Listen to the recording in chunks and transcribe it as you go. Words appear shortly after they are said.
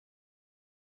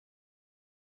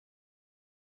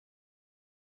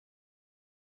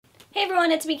Hey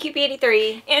everyone, it's me,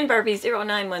 Cupie83. And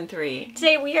Barbie0913.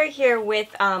 Today we are here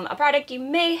with a product you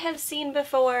may have seen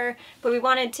before, but we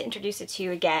wanted to introduce it to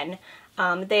you again.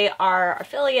 They are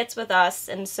affiliates with us,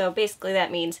 and so basically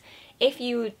that means if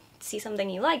you see something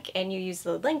you like and you use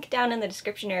the link down in the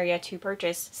description area to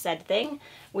purchase said thing,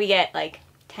 we get like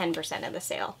 10% of the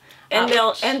sale. And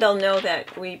they'll know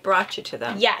that we brought you to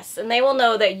them. Yes, and they will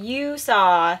know that you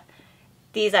saw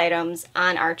these items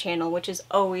on our channel, which is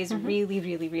always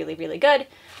really good.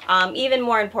 Even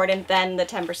more important than the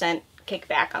 10%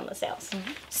 kickback on the sales.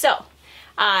 So,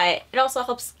 it also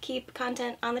helps keep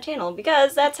content on the channel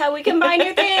because that's how we can buy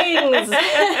new things.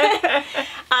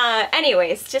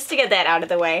 Anyways, just to get that out of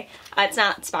the way, it's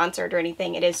not sponsored or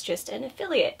anything, it is just an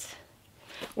affiliate.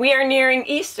 We are nearing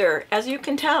Easter, as you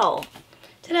can tell.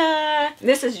 Ta-da!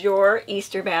 This is your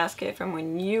Easter basket from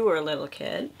when you were a little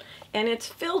kid. And it's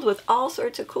filled with all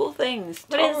sorts of cool things.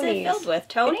 What is it filled with?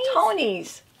 Tonies?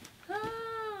 Tonies.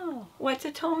 Oh. What's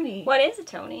a Tonie? What is a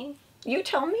Tonie? You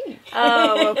tell me.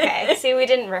 Oh, okay. See, we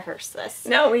didn't rehearse this.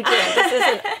 No, we didn't. This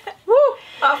isn't woo,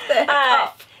 off the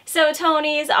cuff. So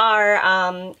Tonies are,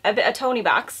 a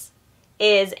TonieBox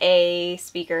is a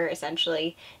speaker,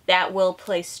 essentially, that will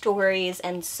play stories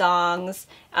and songs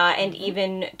and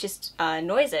even just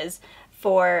noises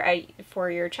for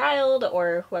your child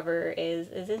or whoever is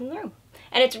in the room.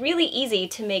 And it's really easy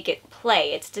to make it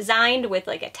play. It's designed with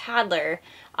like a toddler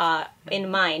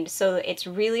in mind, so it's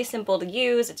really simple to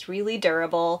use, it's really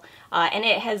durable, and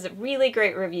it has really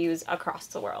great reviews across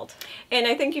the world. And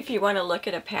I think if you want to look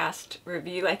at a past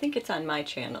review, I think it's on my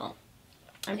channel.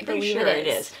 I'm pretty sure it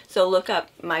is. So look up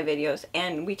my videos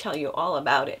and we tell you all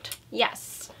about it.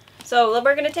 Yes. So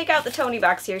we're going to take out the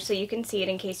TonieBox here so you can see it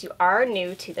in case you are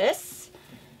new to this.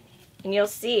 And you'll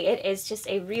see it is just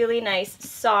a really nice,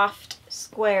 soft,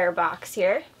 square box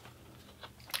here.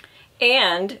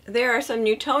 And there are some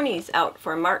new Tonies out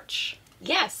for March.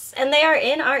 Yes, and they are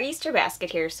in our Easter basket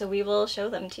here, so we will show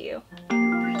them to you.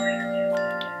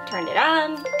 Turned it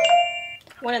on.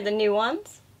 One of the new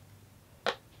ones.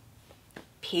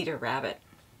 Peter Rabbit.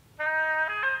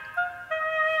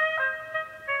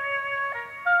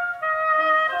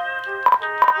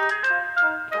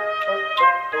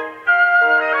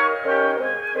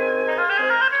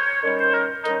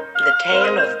 The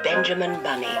Tale of Benjamin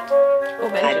Bunny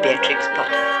by Beatrix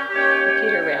Potter. The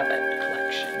Peter Rabbit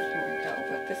collection. Here we go.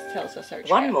 But this tells us our tracks.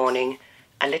 One morning,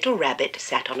 a little rabbit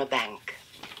sat on a bank.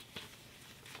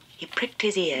 He pricked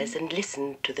his ears and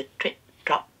listened to the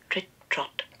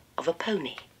trit-trot of a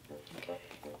pony.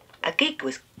 A gig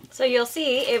was... So you'll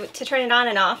see, to turn it on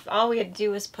and off, all we had to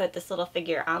do was put this little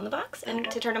figure on the box, and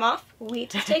to turn him off, we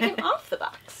just take him off the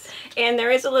box. And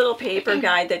there is a little paper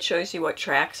guide that shows you what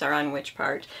tracks are on which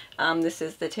part. This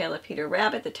is the Tale of Peter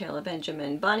Rabbit, the Tale of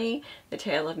Benjamin Bunny, the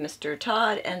Tale of Mr.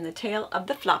 Todd, and the Tale of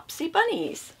the Flopsy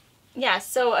Bunnies. Yeah,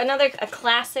 so a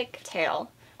classic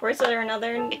tale. Where's there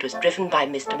another? It was driven by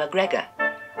Mr. McGregor,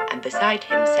 and beside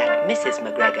him sat Mrs.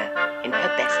 McGregor in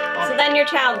her best bonnet. So then your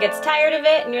child gets tired of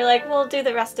it, and you're like, we'll do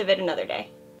the rest of it another day.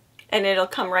 And it'll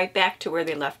come right back to where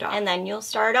they left off. And then you'll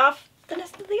start off the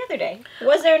rest of the other day.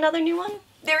 Was there another new one?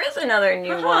 There is another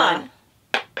new one.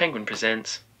 Penguin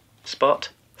presents Spot,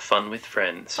 Fun with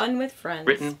Friends. Fun with Friends.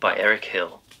 Written by Eric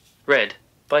Hill. Read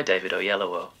by David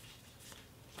Oyelowo.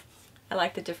 I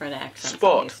like the different accents.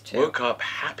 Spot woke up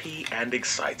happy and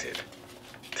excited.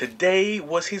 Today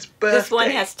was his birthday. This one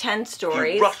has 10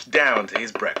 stories. He rushed down to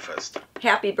his breakfast.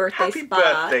 Happy birthday, Happy Spot.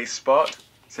 birthday, Spot,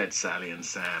 said Sally and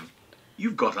Sam.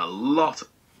 You've got a lot.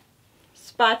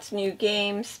 Spot's new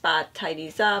game, Spot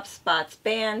tidies up, Spot's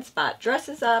band, Spot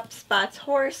dresses up, Spot's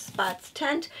horse, Spot's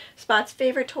tent, Spot's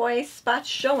favorite toy, Spot's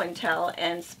show and tell,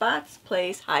 and Spot's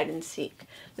plays hide and seek.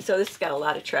 So this has got a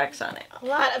lot of tracks on it. A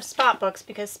lot of Spot books,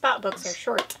 because Spot books are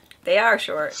short. They are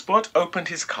short. Spot opened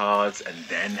his cards and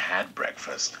then had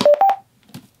breakfast.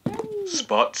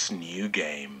 Spot's new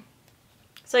game.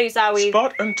 So you saw we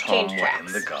Spot and Tom changed were tracks.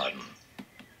 in the garden.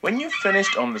 When you've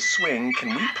finished on the swing,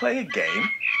 can we play a game?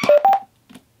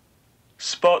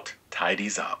 Spot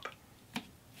tidies up.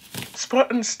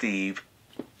 Spot and Steve.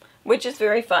 Which is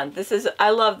very fun. I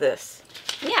love this.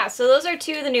 Yeah, so those are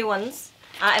two of the new ones.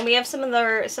 And we have some of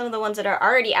the ones that are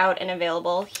already out and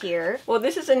available here. Well,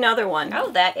 this is another one. Oh,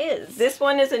 that is. This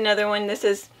one is another one. This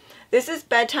is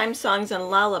bedtime songs and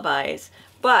lullabies.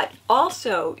 But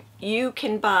also, you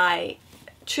can buy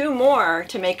 2 more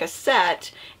to make a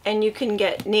set, and you can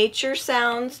get nature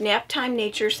sounds, nap time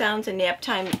nature sounds, and nap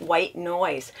time white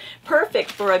noise.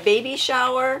 Perfect for a baby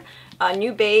shower, a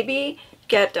new baby.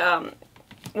 Get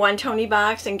one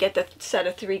TonieBox and get the set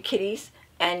of 3 kitties,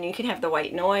 and you can have the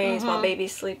white noise while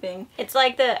baby's sleeping. It's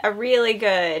like a really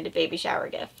good baby shower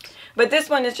gift. But this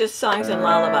one is just songs and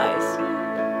lullabies.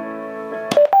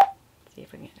 Let's see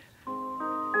if we can get it.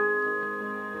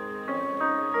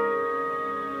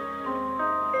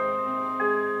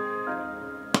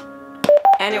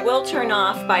 And it will turn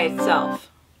off by itself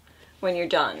when you're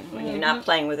done, when you're not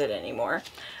playing with it anymore.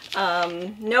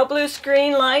 No blue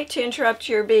screen light to interrupt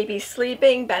your baby's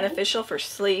sleeping, beneficial for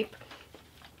sleep.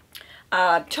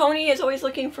 Tonie is always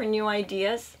looking for new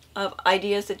ideas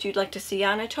that you'd like to see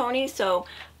on a Tonie, so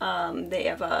they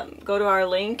have go to our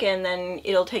link and then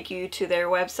it'll take you to their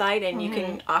website and you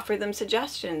can offer them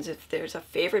suggestions if there's a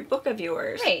favorite book of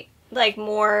yours. Right. Like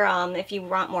more, if you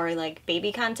want more like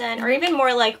baby content or even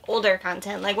more like older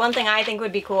content. Like one thing I think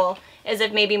would be cool is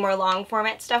if maybe more long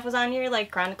format stuff was on here,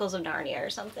 like Chronicles of Narnia or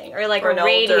something, or like a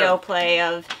radio play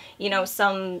of, you know,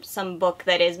 some book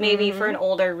that is maybe for an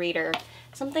older reader,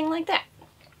 something like that.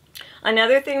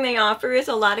 Another thing they offer is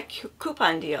a lot of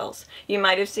coupon deals. You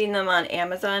might have seen them on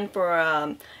Amazon for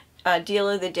a deal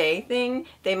of the day thing.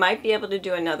 They might be able to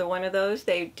do another one of those.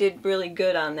 They did really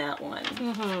good on that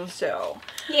one. So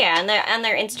yeah, and on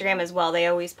their Instagram as well, they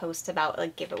always post about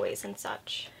like giveaways and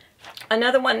such.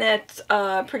 Another one that's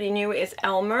pretty new is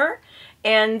Elmer.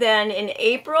 And then in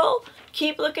April,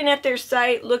 keep looking at their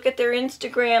site, look at their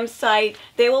Instagram site.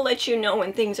 They will let you know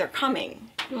when things are coming.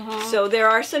 So there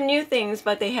are some new things,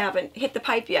 but they haven't hit the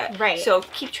pipe yet. Right. So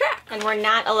keep track. And we're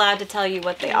not allowed to tell you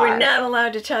what they are. We're not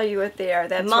allowed to tell you what they are.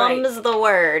 That's right. Mum's the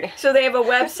word. So they have a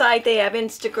website, they have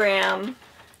Instagram,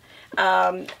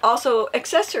 also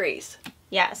accessories.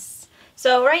 Yes.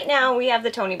 So right now we have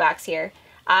the TonieBox here.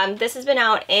 This has been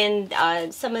out in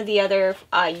some of the other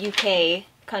UK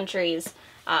countries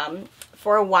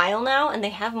for a while now, and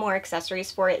they have more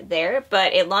accessories for it there,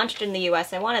 but it launched in the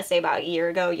US, I want to say about a year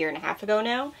ago, year and a half ago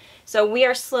now. So we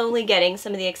are slowly getting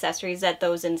some of the accessories that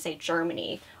those in, say,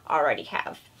 Germany already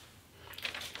have.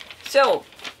 So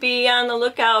be on the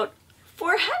lookout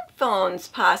for headphones,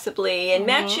 possibly, and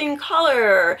matching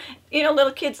color. You know,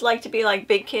 little kids like to be like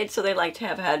big kids, so they like to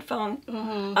have a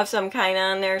headphone of some kind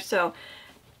on there. So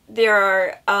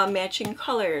there are matching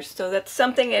colors. So that's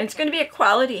something, and it's going to be a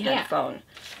quality headphone.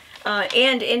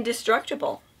 And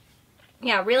indestructible.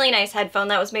 Yeah, really nice headphone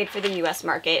that was made for the US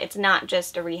market. It's not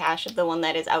just a rehash of the one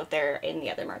that is out there in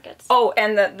the other markets. Oh,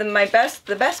 and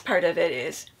the best part of it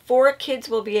is 4 kids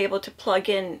will be able to plug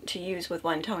in to use with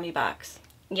one TonieBox.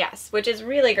 Yes, which is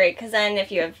really great because then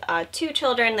if you have 2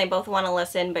 children, they both want to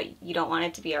listen, but you don't want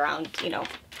it to be around, you know,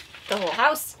 the whole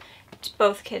house.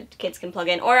 Both kids can plug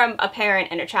in, or a parent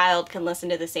and a child can listen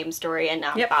to the same story and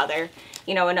not bother,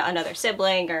 you know, another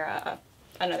sibling or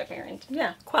another parent.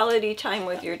 Yeah, quality time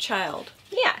with your child.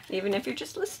 Yeah. Even if you're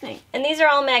just listening. And these are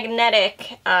all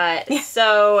magnetic,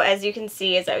 so as you can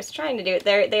see, as I was trying to do it,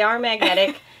 they are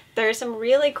magnetic. There are some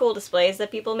really cool displays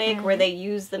that people make where they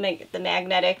use the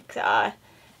magnetic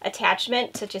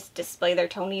attachment to just display their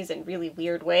Tonies in really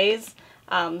weird ways,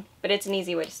 but it's an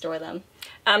easy way to store them.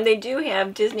 They do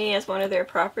have Disney as one of their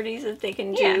properties that they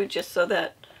can do, just so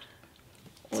that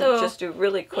we'll just do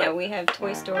really quick. Yeah, we have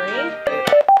Toy Story.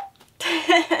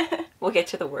 We'll get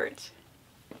to the words.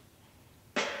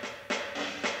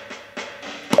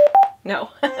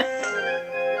 No.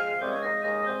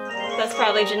 That's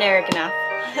probably generic enough.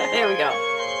 There we go.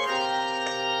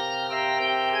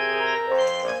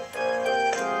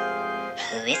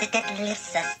 Who is it that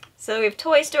lifts us? So we have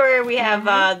Toy Story, we have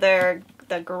the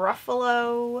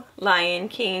Gruffalo, Lion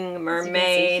King, Mermaid. As you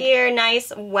can see here,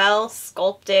 nice, well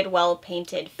sculpted, well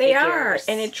painted figures. They are,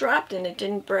 and it dropped and it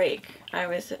didn't break. I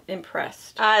was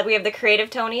impressed. We have the Creative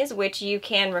Tonies, which you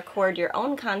can record your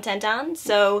own content on.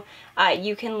 So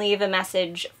you can leave a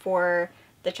message for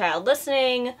the child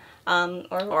listening,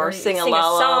 or sing a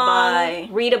lullaby.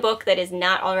 Song, read a book that is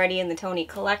not already in the Tonie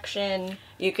collection.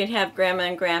 You can have Grandma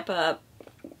and Grandpa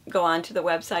go onto the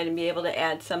website and be able to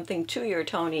add something to your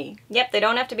Tonie. Yep, they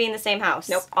don't have to be in the same house.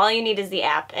 Nope. All you need is the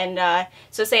app. And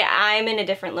so say I'm in a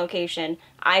different location,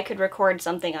 I could record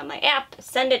something on my app,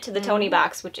 send it to the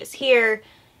TonieBox, which is here,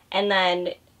 and then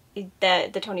the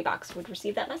TonieBox would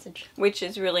receive that message. Which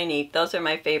is really neat. Those are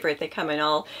my favorite. They come in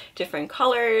all different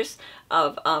colors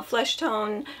of flesh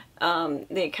tone.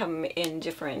 They come in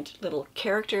different little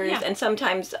characters, and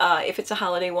sometimes if it's a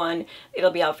holiday one,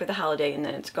 it'll be out for the holiday and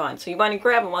then it's gone. So you want to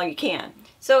grab them while you can.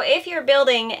 So if you're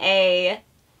building a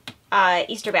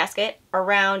Easter basket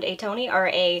around a Tonie or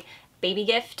a baby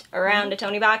gift around a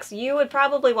TonieBox, you would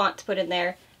probably want to put in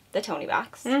there the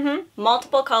TonieBox. Mm-hmm.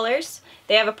 Multiple colors.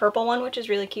 They have a purple one, which is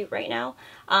really cute right now.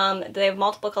 They have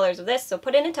multiple colors of this, so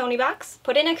put in a TonieBox.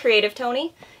 Put in a creative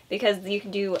Tonie, because you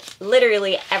can do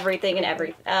literally everything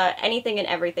and anything and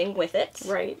everything with it.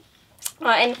 Right.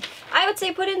 And I would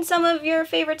say put in some of your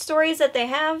favorite stories that they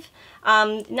have.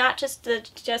 Not just the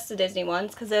Disney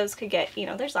ones, because those could get, you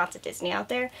know, there's lots of Disney out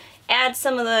there. Add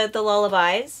some of the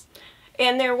lullabies.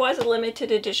 And there was a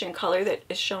limited edition color that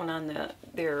is shown on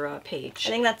their page. I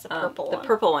think that's the purple one. The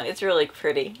purple one. It's really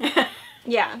pretty.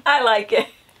 Yeah. I like it.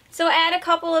 So add a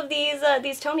couple of these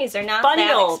Tonies. They're not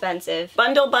Bundle. that expensive.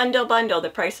 Bundle, bundle, bundle. The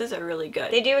prices are really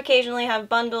good. They do occasionally have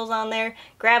bundles on there.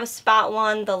 Grab a spot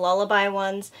one, the lullaby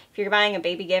ones. If you're buying a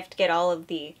baby gift, get all of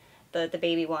the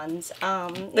baby ones.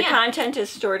 The content is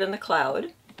stored in the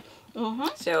cloud. Mm-hmm.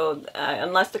 So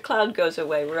unless the cloud goes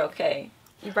away, we're okay.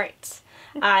 Right.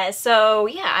 So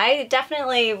yeah, I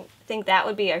definitely think that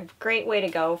would be a great way to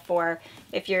go for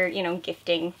if you're, you know,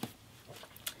 gifting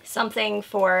something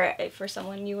for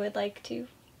someone you would like to.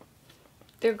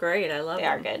 They're great. I love them. They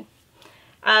are good.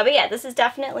 But yeah, this is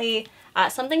definitely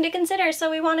something to consider,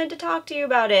 so we wanted to talk to you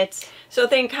about it. So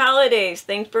think holidays,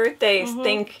 think birthdays,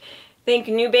 think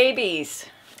new babies.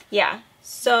 Yeah,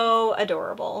 so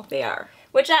adorable. They are.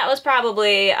 Which that was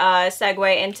probably a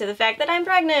segue into the fact that I'm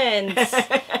pregnant.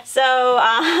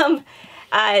 So,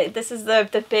 this is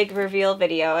the big reveal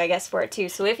video, I guess, for it too.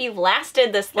 So if you've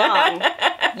lasted this long,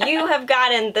 you have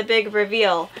gotten the big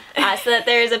reveal. So that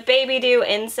there's a baby due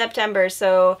in September,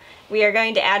 so we are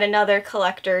going to add another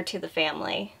collector to the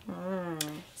family.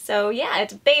 So yeah,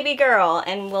 it's a baby girl,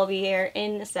 and we'll be here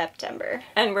in September.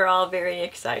 And we're all very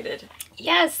excited.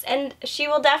 Yes, and she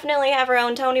will definitely have her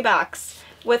own TonieBox,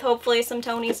 with hopefully some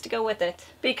Tonies to go with it.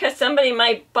 Because somebody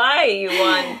might buy you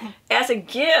one as a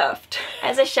gift.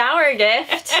 As a shower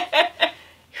gift.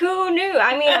 Who knew?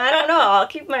 I mean, I don't know. I'll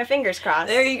keep my fingers crossed.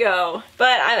 There you go.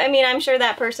 But, I mean, I'm sure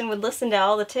that person would listen to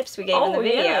all the tips we gave in the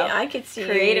video. Yeah, I could see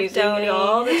Creative you using Tonie. it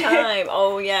all the time.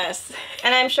 Oh, yes.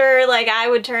 And I'm sure, like, I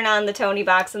would turn on the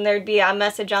TonieBox and there'd be a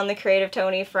message on the Creative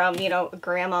Tonie from, you know,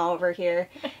 Grandma over here.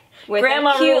 With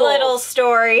Grandma a cute rules. little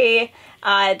story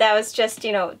that was just,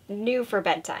 you know, new for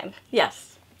bedtime.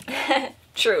 Yes.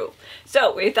 True.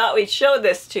 So we thought we'd show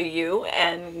this to you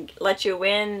and let you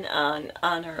in on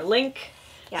our link,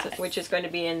 Yes. which is going to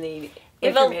be in the We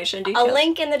have information a details.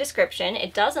 link in the description.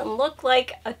 It doesn't look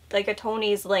like a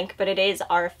Tonies link, but it is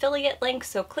our affiliate link,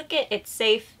 so click it. It's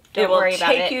safe. Don't worry about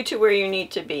it. It will take you to where you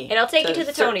need to be. It'll take you to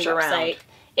the Tonie website.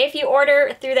 If you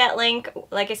order through that link,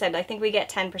 like I said, I think we get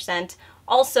 10%.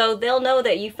 Also, they'll know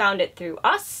that you found it through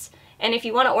us. And if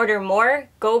you want to order more,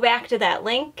 go back to that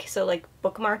link. So like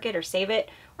bookmark it or save it,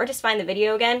 or just find the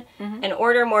video again and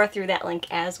order more through that link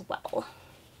as well.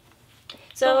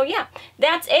 So yeah,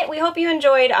 that's it. We hope you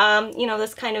enjoyed, you know,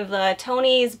 this kind of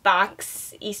Tonies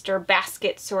box Easter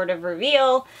basket sort of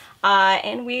reveal.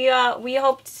 And we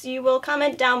hope you will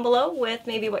comment down below with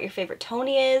maybe what your favorite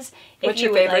Tonie is. What's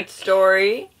your favorite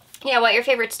story? Yeah, what your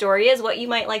favorite story is, what you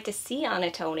might like to see on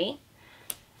a Tonie.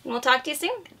 And we'll talk to you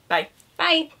soon. Bye.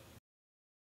 Bye.